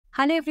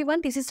Hello everyone,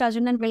 this is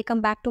Rajan and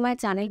welcome back to my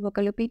channel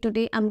Vocaloopy.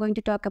 Today I'm going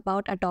to talk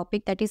about a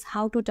topic that is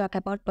how to talk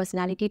about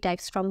personality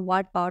types from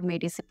Word Power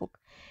Medicine book.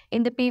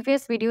 In the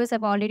previous videos,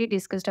 I've already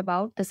discussed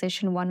about the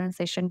session 1 and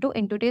session 2.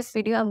 In today's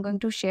video, I'm going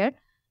to share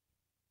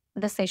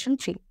the session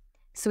 3.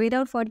 So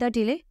without further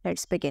delay,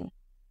 let's begin.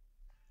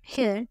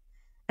 Here,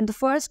 and the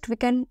first we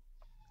can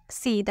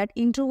see that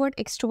introvert,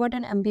 extrovert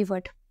and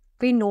ambivert.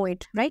 We know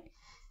it, right?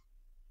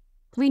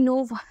 We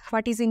know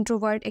what is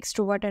introvert,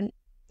 extrovert and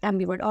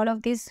ambivert. All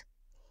of these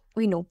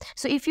we know.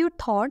 So if your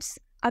thoughts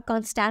are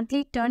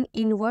constantly turned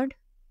inward,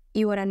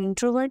 you are an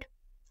introvert,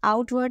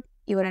 outward,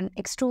 you are an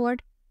extrovert,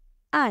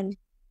 and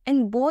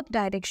in both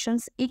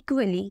directions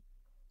equally,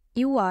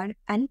 you are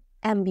an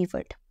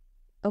ambivert.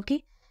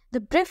 Okay? The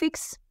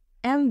prefix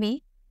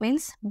ambi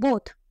means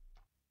both.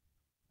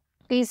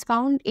 It is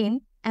found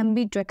in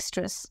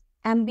ambidextrous.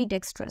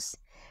 Ambidextrous.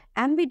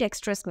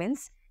 Ambidextrous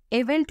means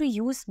able to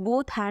use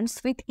both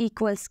hands with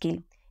equal skill.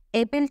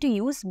 Able to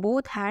use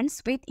both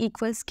hands with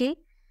equal skill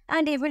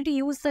and able to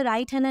use the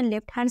right hand and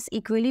left hands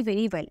equally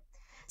very well.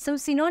 Some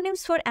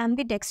synonyms for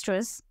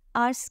ambidextrous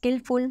are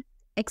skillful,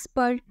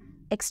 expert,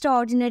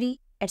 extraordinary,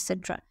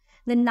 etc.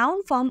 The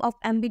noun form of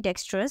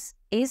ambidextrous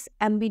is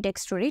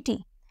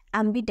ambidexterity.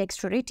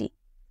 Ambidexterity.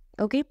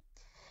 Okay.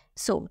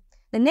 So,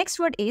 the next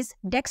word is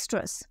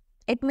dexterous.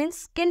 It means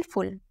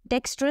skillful.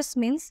 Dexterous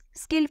means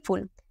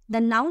skillful. The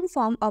noun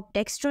form of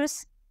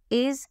dexterous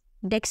is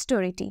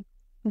dexterity.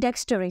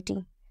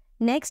 Dexterity.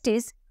 Next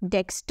is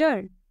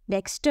dexter.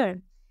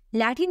 Dexter.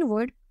 Latin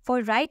word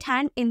for right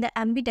hand in the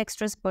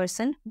ambidextrous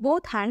person.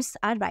 Both hands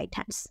are right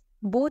hands.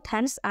 Both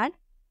hands are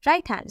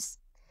right hands.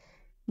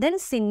 Then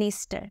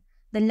sinister.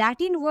 The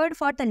Latin word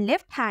for the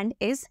left hand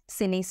is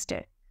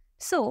sinister.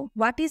 So,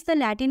 what is the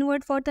Latin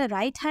word for the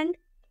right hand?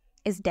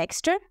 Is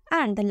dexter,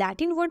 and the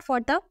Latin word for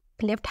the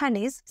left hand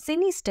is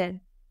sinister.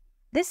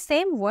 This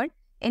same word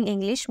in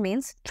English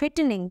means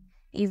threatening,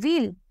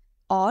 evil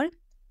or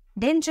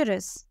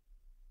dangerous.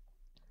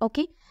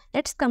 Okay,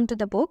 let's come to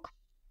the book.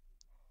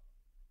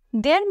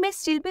 There may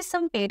still be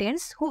some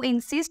parents who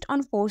insist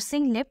on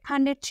forcing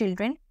left-handed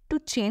children to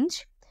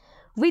change,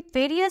 with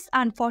various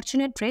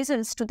unfortunate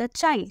results to the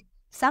child,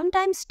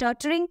 sometimes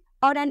stuttering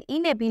or an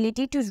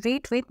inability to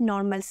read with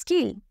normal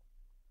skill.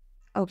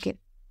 Okay.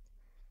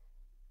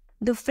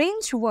 The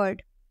French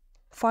word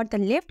for the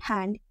left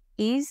hand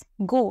is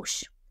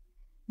gauche.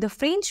 The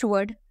French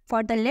word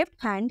for the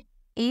left hand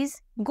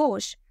is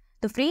gauche.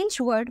 The French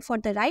word for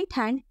the right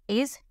hand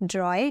is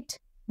droit.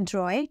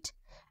 Droit.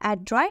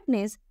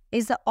 Adroitness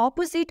is the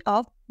opposite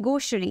of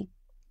gaucherie.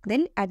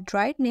 Then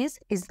adroitness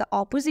is the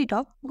opposite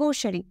of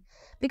gaucherie.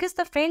 Because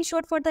the French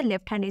word for the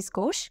left hand is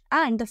gauche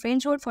and the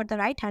French word for the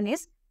right hand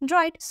is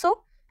droit.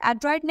 So,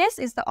 adroitness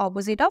is the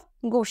opposite of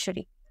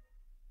gaucherie.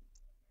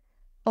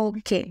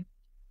 Okay.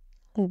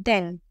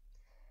 Then,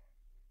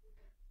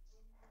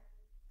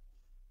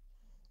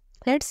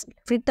 let's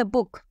read the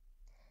book.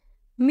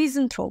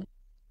 Misanthrope.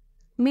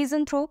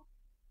 Misanthrope,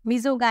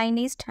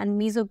 misogynist and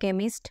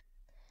mesogamist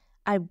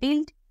are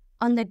built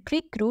on the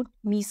Greek root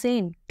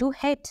misein, to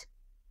hate.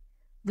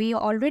 We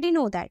already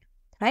know that,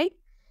 right?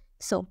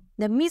 So,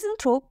 the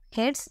misanthrope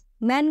hates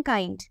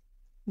mankind.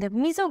 The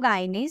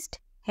misogynist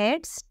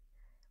hates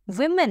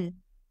women.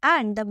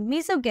 And the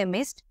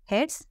mesogamist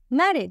hates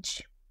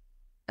marriage.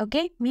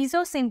 Okay?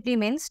 Meso simply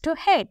means to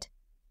hate.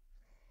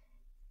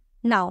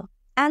 Now,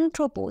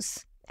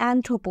 anthropos.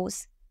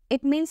 Anthropos.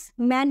 It means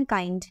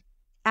mankind.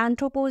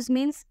 Anthropos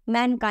means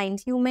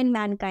mankind, human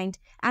mankind.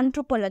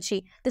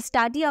 Anthropology, the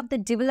study of the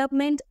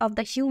development of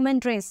the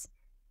human race,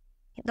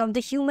 of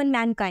the human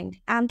mankind.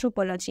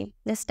 Anthropology,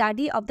 the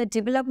study of the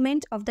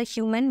development of the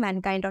human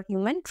mankind or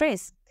human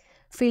race.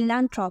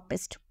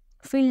 Philanthropist.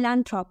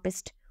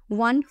 Philanthropist,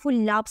 one who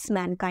loves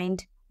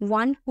mankind.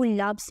 One who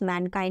loves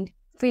mankind.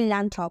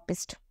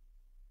 Philanthropist.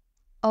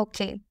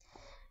 Okay.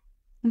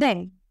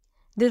 Then,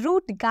 the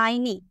root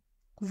gynae,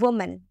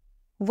 woman.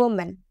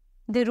 Woman.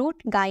 The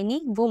root gynae,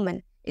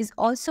 woman, is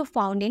also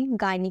found in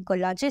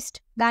gynecologist.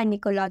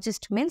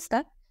 Gynecologist means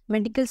the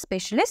medical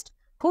specialist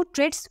who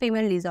treats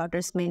female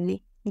disorders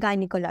mainly.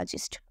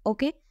 Gynecologist.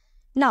 Okay.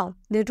 Now,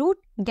 the root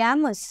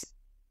gammus.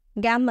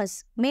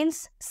 Gammus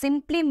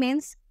simply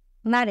means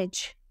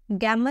marriage.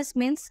 Gammus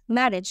means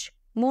marriage.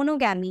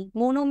 Monogamy.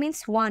 Mono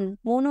means one.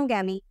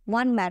 Monogamy,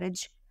 one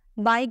marriage.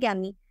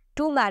 Bigamy,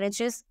 two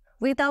marriages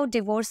without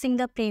divorcing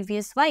the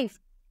previous wife.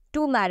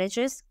 Two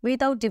marriages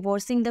without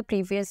divorcing the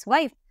previous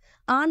wife.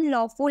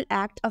 Unlawful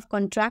act of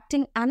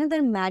contracting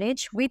another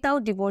marriage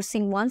without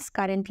divorcing one's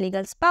current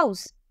legal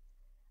spouse.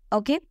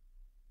 Okay?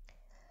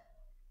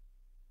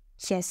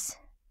 Yes.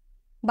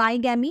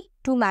 Bigamy,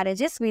 two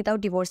marriages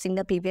without divorcing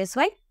the previous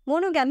wife.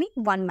 Monogamy,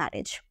 one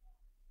marriage.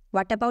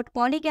 What about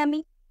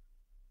polygamy?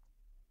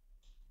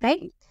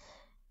 Right?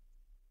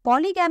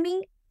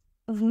 Polygamy,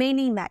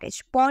 many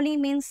marriage. Poly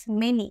means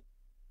many.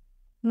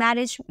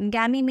 Marriage,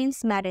 gamy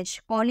means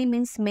marriage. Poly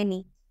means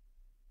many.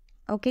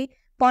 Okay?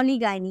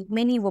 Polygyny,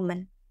 many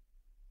women.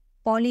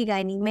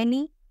 Polygyny,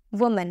 many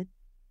women.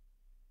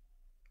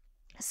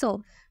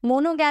 So,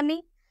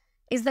 monogamy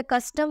is the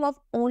custom of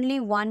only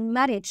one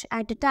marriage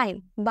at a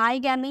time.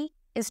 Bigamy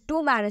is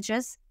two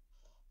marriages.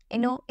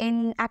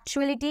 In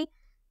actuality,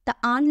 the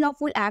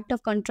unlawful act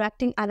of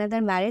contracting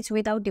another marriage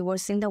without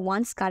divorcing the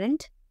one's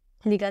current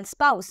legal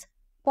spouse.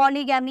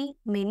 Polygamy,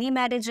 many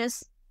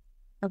marriages.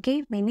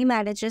 Okay, many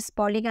marriages.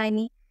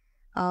 Polygamy,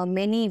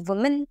 many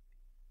women.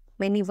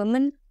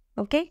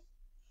 Okay.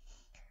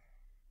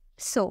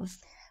 So,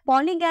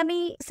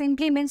 polygamy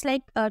simply means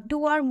like two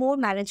or more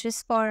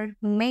marriages for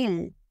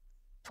male.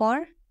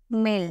 For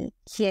male,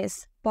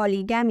 yes,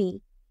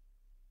 polygamy.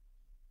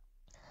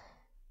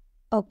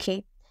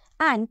 Okay,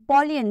 and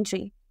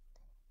polyandry,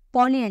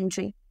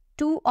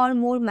 two or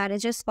more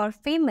marriages for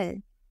female,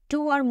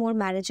 two or more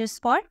marriages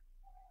for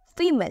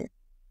female.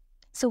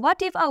 So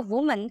what if a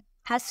woman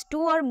has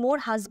two or more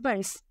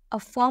husbands, a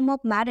form of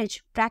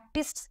marriage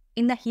practiced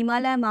in the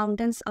Himalaya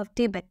mountains of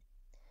Tibet?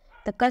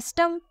 The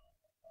custom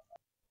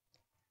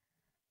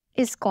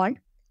is called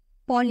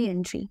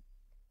polyandry.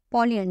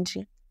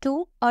 Polyandry,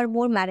 two or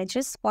more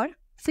marriages for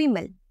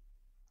female.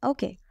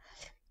 Okay,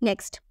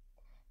 next.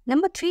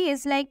 Number 3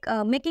 is like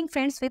making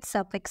friends with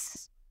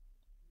suffix.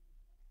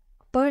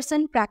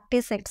 Person,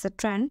 practice,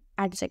 etc. and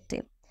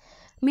adjective.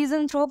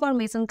 Misanthrope or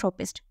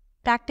misanthropist.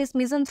 Practice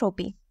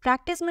misanthropy.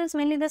 Practice means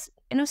mainly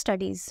the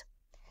studies.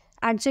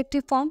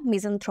 Adjective form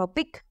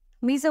misanthropic,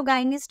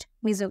 misogynist,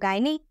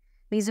 misogyny,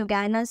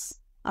 misogynous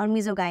or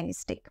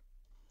misogynistic.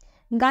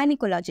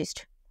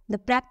 Gynecologist. The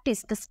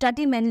practice, the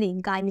study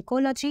mainly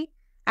gynecology.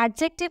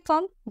 Adjective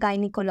form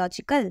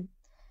gynecological.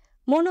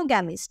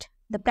 Monogamist.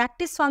 The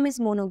practice form is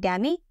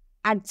monogamy.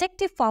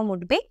 Adjective form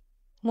would be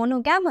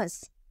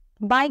monogamous.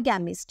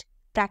 Bigamist.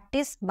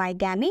 Practice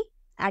bigamy.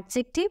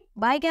 Adjective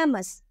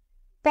bigamous.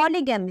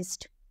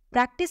 Polygamist.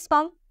 Practice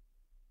form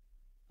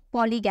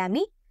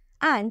polygamy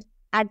and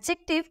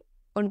adjective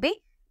would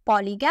be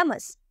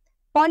polygamous.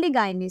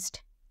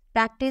 Polygynist.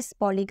 Practice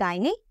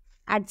polygyny.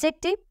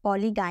 Adjective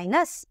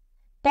polygynous.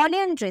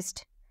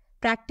 Polyandrist.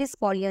 Practice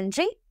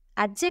polyandry.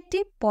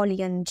 Adjective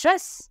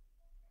polyandrous.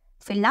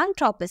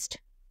 Philanthropist.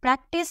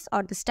 Practice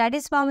or the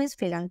studies form is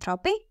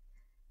philanthropy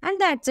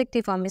and the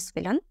adjective form is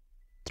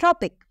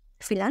philanthropic.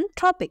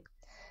 Philanthropic.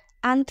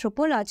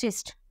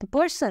 Anthropologist. The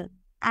person.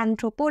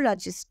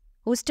 Anthropologist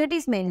who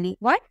studies mainly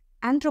what?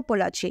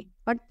 Anthropology.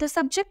 What the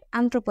subject?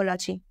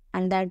 Anthropology.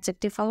 And the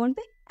adjective form would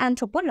be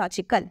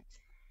anthropological.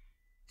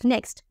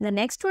 Next, the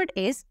next word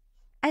is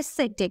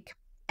ascetic.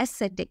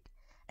 Ascetic.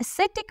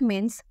 Ascetic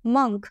means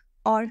monk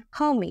or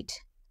hermit.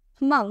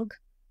 Monk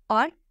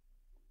or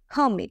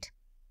hermit.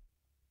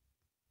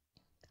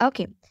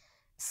 Okay,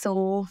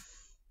 so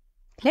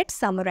let's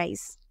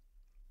summarize.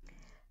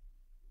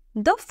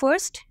 The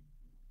first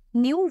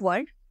new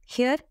word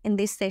here in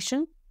this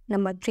session,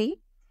 number 3,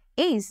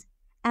 is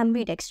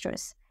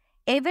ambidextrous.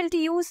 Able to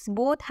use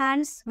both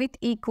hands with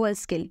equal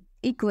skill,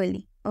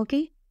 equally.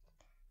 Okay.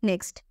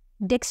 Next,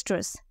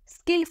 dexterous,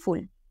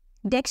 skillful.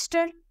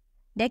 Dexter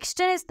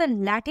is the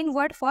Latin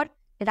word for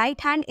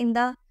right hand in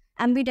the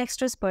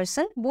ambidextrous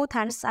person. Both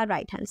hands are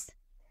right hands.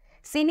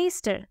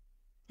 Sinister,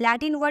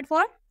 Latin word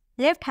for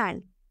left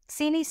hand.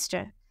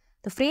 Sinister.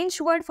 The French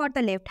word for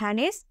the left hand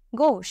is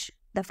gauche.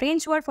 The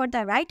French word for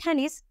the right hand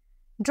is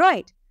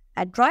droit.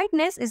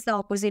 Adroitness is the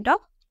opposite of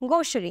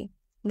gaucherie.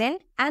 Then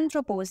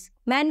anthropos,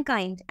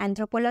 mankind.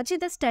 Anthropology,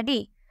 the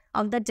study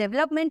of the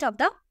development of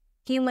the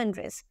human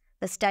race.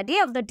 The study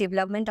of the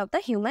development of the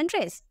human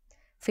race.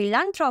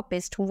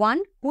 Philanthropist,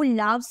 one who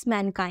loves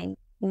mankind.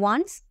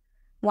 One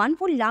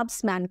who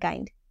loves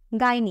mankind.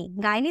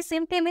 Gyne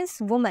simply means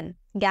woman.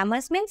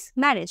 Gammas means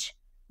marriage.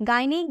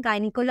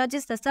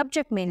 Gynecologist, the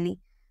subject mainly.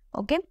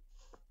 Okay.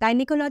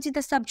 Gynecology,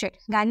 the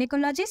subject.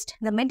 Gynecologist,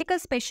 the medical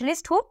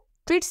specialist who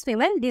treats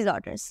female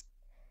disorders.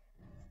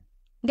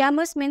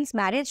 Gammas means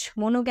marriage.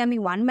 Monogamy,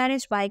 one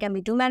marriage.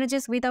 Bigamy, two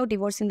marriages without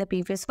divorcing the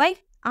previous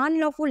wife.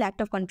 Unlawful act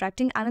of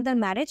contracting another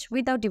marriage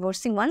without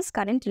divorcing one's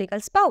current legal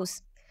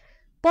spouse.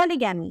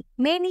 Polygamy,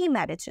 many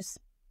marriages.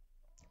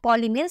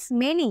 Poly means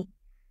many.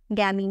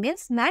 Gamy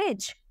means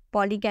marriage.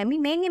 Polygamy,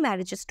 many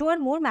marriages. Two or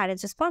more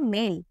marriages for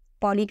male.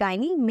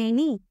 Polygyny,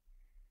 many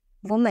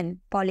women.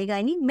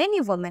 Polygyny,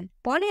 many women.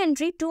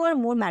 Polyandry, two or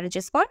more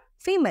marriages for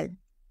female.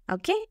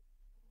 Okay.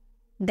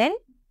 Then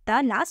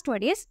the last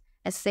word is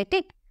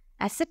ascetic.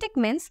 Ascetic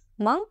means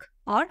monk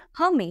or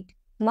hermit.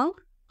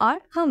 Monk or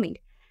hermit.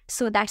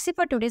 So that's it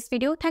for today's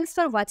video. Thanks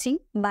for watching.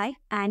 Bye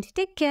and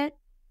take care.